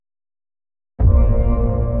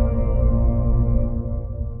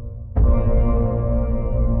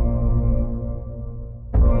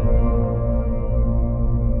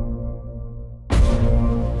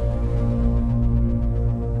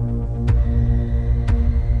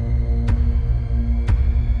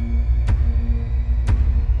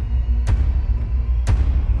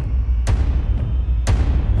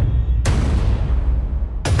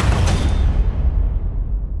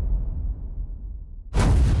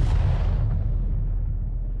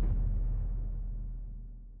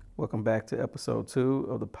Welcome back to episode 2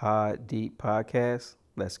 of the Pod Deep podcast.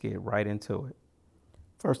 Let's get right into it.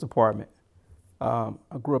 First apartment. I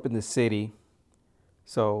grew up in the city,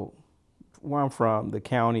 so where I'm from, the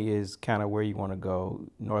county is kind of where you want to go.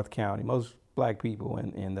 North County. Most black people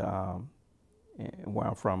in where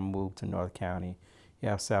I'm from moved to North County. You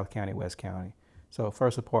have South County, West County. So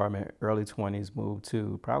first apartment, early 20s, moved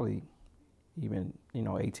to probably even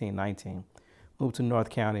 18, 19. Moved to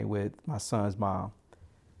North County with my son's mom.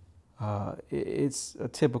 It's a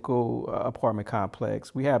typical apartment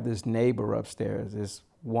complex. We have this neighbor upstairs, this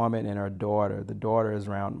woman and her daughter. The daughter is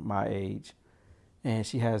around my age, and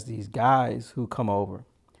she has these guys who come over.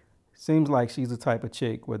 Seems like she's the type of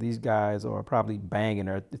chick where these guys are probably banging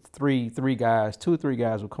her. Three guys, 2, 3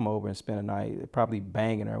 guys will come over and spend a night. They're probably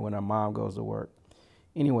banging her when her mom goes to work.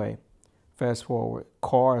 Anyway, fast forward,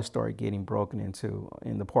 cars start getting broken into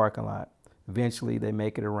in the parking lot. Eventually, they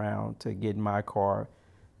make it around to get in my car.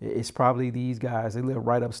 It's probably these guys. They live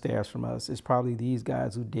right upstairs from us. It's probably these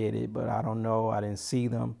guys who did it, but I don't know. I didn't see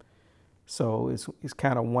them. So it's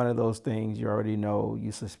kind of one of those things. You already know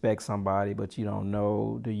you suspect somebody, but you don't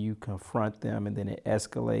know. Do you confront them and then it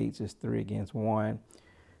escalates? It's 3 against 1.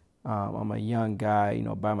 I'm a young guy,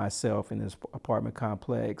 by myself in this apartment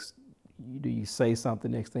complex. Do you say something?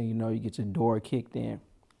 Next thing you know, you get your door kicked in.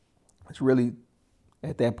 It's really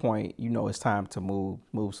at that point, it's time to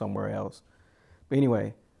move somewhere else. But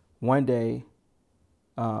anyway, one day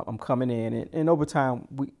I'm coming in, and over time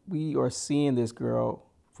we are seeing this girl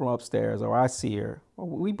from upstairs, or I see her, or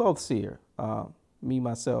we both see her. Me,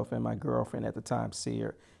 myself, and my girlfriend at the time see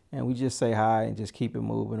her, and we just say hi and just keep it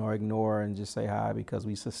moving, or ignore her and just say hi because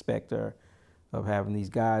we suspect her of having these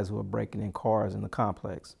guys who are breaking in cars in the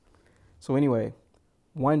complex. So anyway,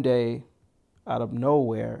 one day, out of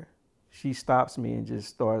nowhere, she stops me and just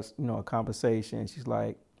starts, a conversation. She's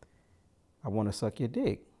like, "I want to suck your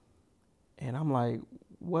dick." And I'm like,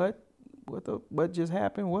 "What? What just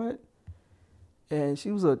happened? What?" And she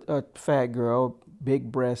was a fat girl,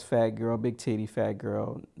 big breast fat girl, big titty fat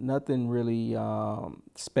girl. Nothing really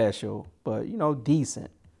special, but, decent.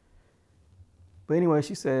 But anyway,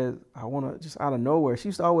 she said, "I want to," just out of nowhere. She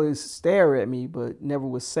used to always stare at me, but never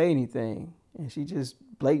would say anything. And she just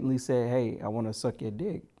blatantly said, "Hey, I want to suck your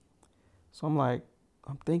dick." So I'm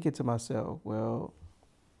thinking to myself, well,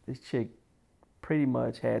 this chick pretty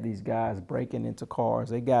much had these guys breaking into cars.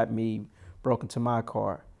 They got me broke into my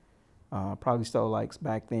car. Probably stole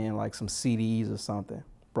back then some CDs or something.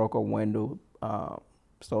 Broke a window,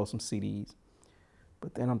 stole some CDs.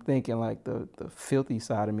 But then I'm thinking the filthy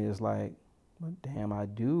side of me is like, well, damn, I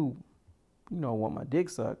do, want my dick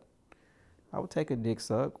sucked. I would take a dick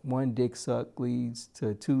suck. One dick suck leads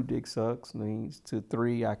to 2 dick sucks, leads to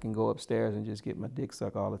 3. I can go upstairs and just get my dick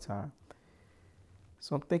sucked all the time.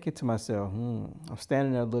 So I'm thinking to myself, I'm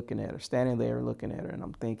standing there looking at her, and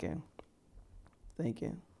I'm thinking.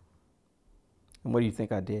 And what do you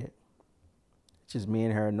think I did? It's just me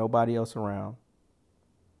and her, nobody else around.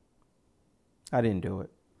 I didn't do it.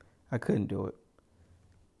 I couldn't do it.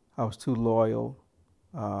 I was too loyal.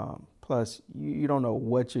 Plus, you don't know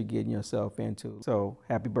what you're getting yourself into. So,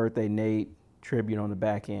 happy birthday, Nate. Tribute on the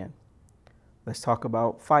back end. Let's talk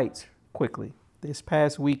about fights quickly. This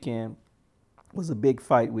past weekend was a big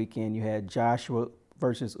fight weekend. You had Joshua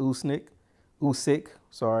versus Usyk.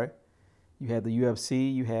 You had the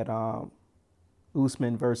UFC. You had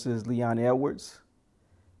Usman versus Leon Edwards.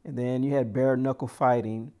 And then you had bare knuckle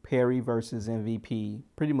fighting, Perry versus MVP.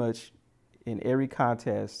 Pretty much in every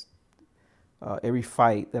contest, every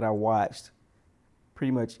fight that I watched,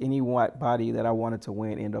 pretty much anybody that I wanted to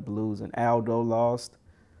win ended up losing. Aldo lost.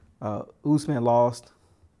 Usman lost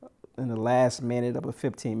in the last minute of a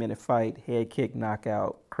 15-minute fight. Head kick,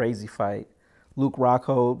 knockout, crazy fight. Luke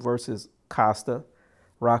Rockhold versus Costa.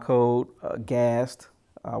 Rockhold gassed.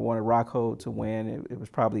 I wanted Rockhold to win. It was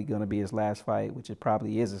probably going to be his last fight, which it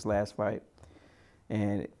probably is his last fight.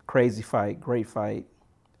 And crazy fight, great fight.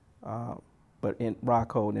 But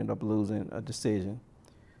Rockhold ended up losing a decision.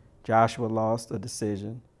 Joshua lost a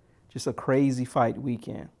decision. Just a crazy fight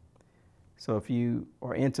weekend. So if you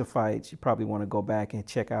are into fights, you probably want to go back and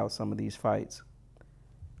check out some of these fights.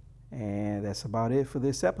 And that's about it for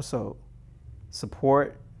this episode.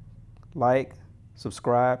 Support, like,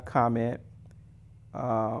 subscribe, comment.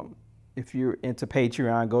 If you're into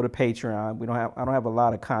Patreon, go to Patreon. I don't have a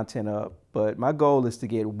lot of content up, but my goal is to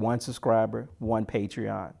get 1 subscriber, 1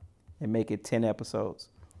 Patreon, and make it 10 episodes.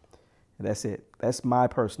 And that's it. That's my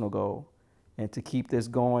personal goal. And to keep this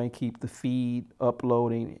going, keep the feed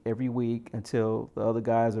uploading every week until the other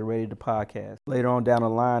guys are ready to podcast. Later on down the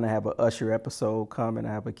line, I have an Usher episode coming.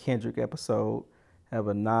 I have a Kendrick episode. I have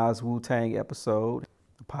a Nas Wu-Tang episode.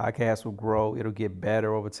 The podcast will grow. It'll get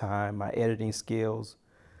better over time. My editing skills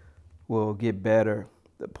will get better.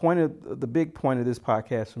 The big point of this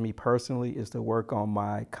podcast for me personally is to work on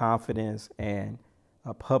my confidence and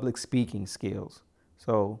public speaking skills.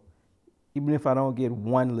 So even if I don't get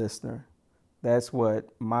one listener, that's what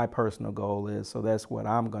my personal goal is. So that's what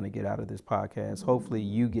I'm going to get out of this podcast. Hopefully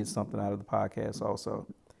you get something out of the podcast also.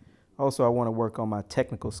 Also, I want to work on my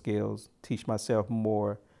technical skills, teach myself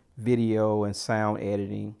more video and sound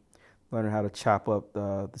editing, learning how to chop up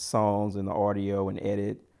the songs and the audio and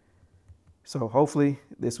edit. So hopefully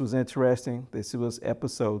this was interesting. This was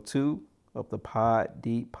episode 2 of the Pod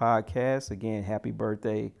Deep podcast. Again, happy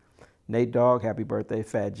birthday, Nate Dogg. Happy birthday,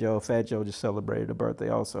 Fat Joe. Fat Joe just celebrated a birthday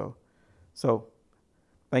also. So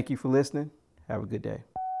thank you for listening. Have a good day.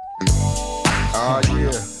 Oh,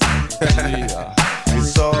 yeah.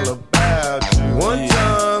 It's all about you. One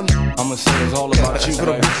time. I'ma say it's all about you. For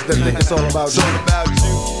the bitches that think it's all about you. It's all about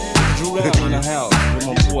you. Drew down in the house with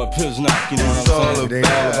my boy Piznock, you know what I'm saying? It's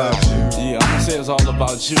all about you. Yeah, I'ma say it's all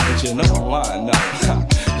about you, but you know I'm lying now.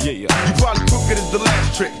 Yeah. You probably took it as the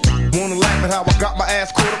last trick. Wanna laugh at how I got my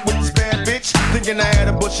ass caught up with this bad bitch? Thinking I had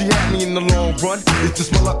her, but she had me in the long run. It's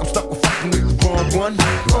just my luck, I'm stuck with fucking with the wrong one.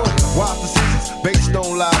 Wise decisions, based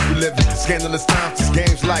on lies we live in. Scandalous times, these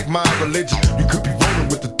games like my religion. You could be rolling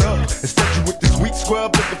with the thug. Instead you with this weak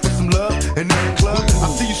scrub, looking for some love in every club. I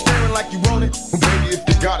see you staring like you want it. Well, baby, if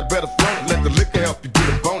you got it, better flaunt it. Let the liquor help you get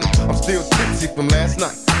a bonus. I'm still tipsy from last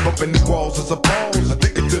night. Bumping the walls as a pose,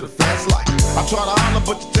 addicted to the fast life. I try to holler,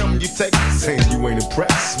 but you tell me you take it. Saying you ain't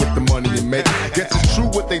impressed with the money you make. Guess it's true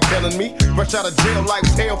what they telling me. Fresh out of jail,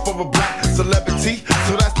 life's hell for a black celebrity.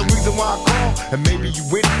 So that's the reason why I call. And maybe you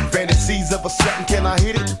with it. Fantasies of a something, can I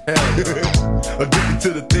hit it? Addicted to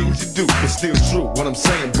the things you do. It's still true. What I'm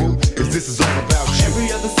saying, boo, is this is all about you.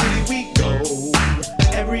 Every other city we go,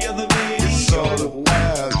 every other video, It's all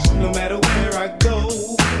about you. no matter where I go,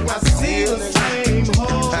 I see the same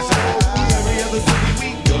hole. Every other city we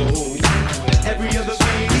go, every other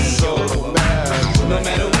It's all video, about you. no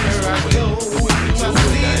matter where I go, I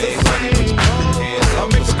see the same hole. I'll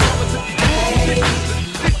make the promise.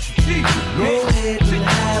 Go ahead and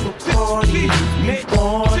have a party if you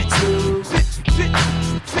want to.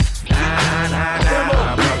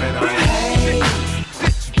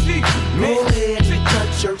 Go ahead and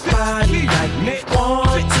touch your body like you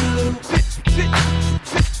want to.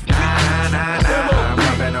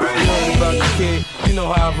 Worried about the kid, you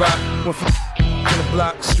know how I rock. Went from the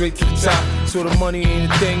block straight to the top. So the money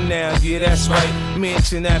ain't a thing now, yeah, that's right.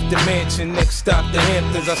 Mansion after mansion, next stop the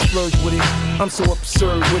Hamptons. I splurge with it, I'm so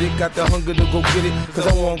absurd with it. Got the hunger to go get it, cause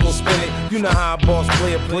I wanna go spend it. You know how a boss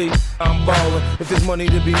player play, I'm ballin'. If there's money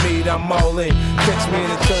to be made, I'm all in. Catch me in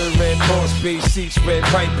the third red boss, base seats, red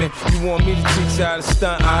piping. You want me to teach you how to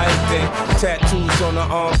stunt, I ain't then. Tattoos on the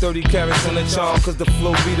arm, 30 carats on the charm, cause the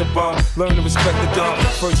flow be the bomb. Learn to respect the dawn.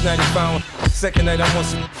 First night he found, second night I want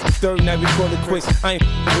some. Third night we call it quits. I ain't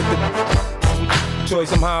with the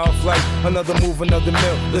choice, I'm high off life. Another move, another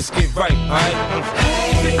mill. Let's get right, alright?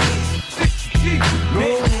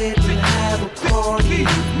 Go ahead and have a party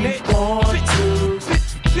if you want to.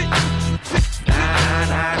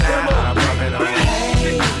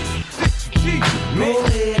 Go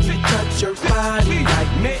ahead and touch your body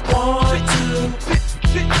like you want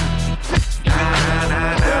to.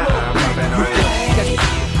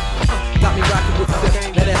 Got me rocking with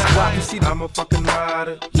the now that's why you see I'm a fucking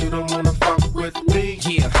rider, you don't wanna fuck with me.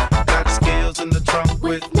 Yeah, Got skills in the trunk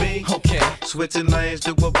with me. okay, Switching lanes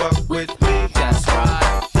to a buck with me. that's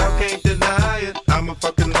right. Y'all can't deny it. I'm a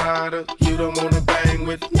fucking rider, you don't wanna bang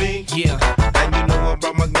with me. Yeah, And you know I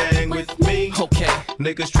brought my gang with me. okay.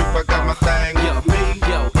 Niggas trip, I got my thing with me.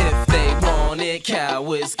 Yo, if they want it,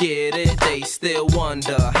 cowards get it. They still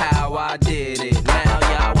wonder how I did it. Now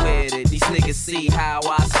y'all with it. These niggas see how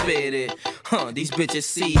I spit it. These bitches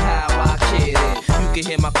see how I kid it. You can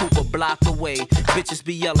hear my coupe a block away. Bitches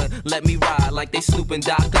be yelling, let me ride like they snooping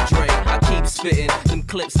Dr. Dre. I keep spitting, them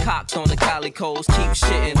clips cocked on the calicos. Keep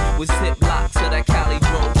shitting with zip blocks to that Cali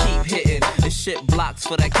bro. Keep hitting and shit blocks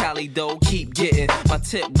for that Cali dough. Keep getting my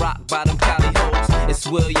tip rocked by them Cali hoes. It's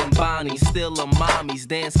William Bonnie, still them mommies.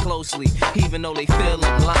 Dance closely, even though they feel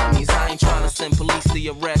them limeys. I ain't trying to send police to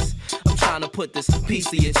your arrest. I'm trying to put this piece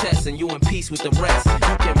to your chest and you in peace with the rest.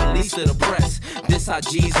 You can release to the press. This how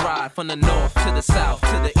G's ride from the north to the south, to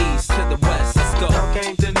the east, to the west. Let's go. Y'all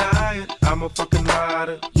can't deny it. I'm a fucking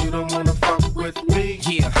rider, you don't wanna fuck with me.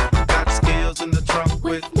 Yeah, Got skills in the trunk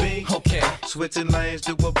with me. okay, Switching lanes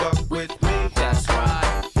to a buck with me. that's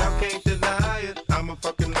right. Y'all can't deny it. I'm a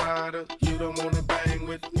fucking rider, you don't wanna bang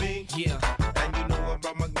with me. Yeah. And you know I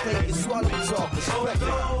brought my gang with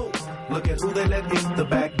me. Look at who they let in the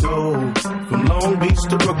back door. From Long Beach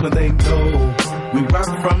to Brooklyn, they know. We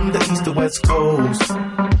rock from the east to west coast.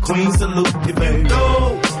 Queens salute if you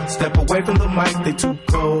know. Step away from the mic, they too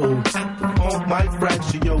cold. The funk might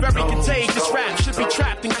fracture your Very nose. contagious rap should be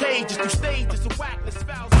trapped in cages through stages of whackness,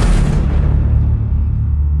 fouls.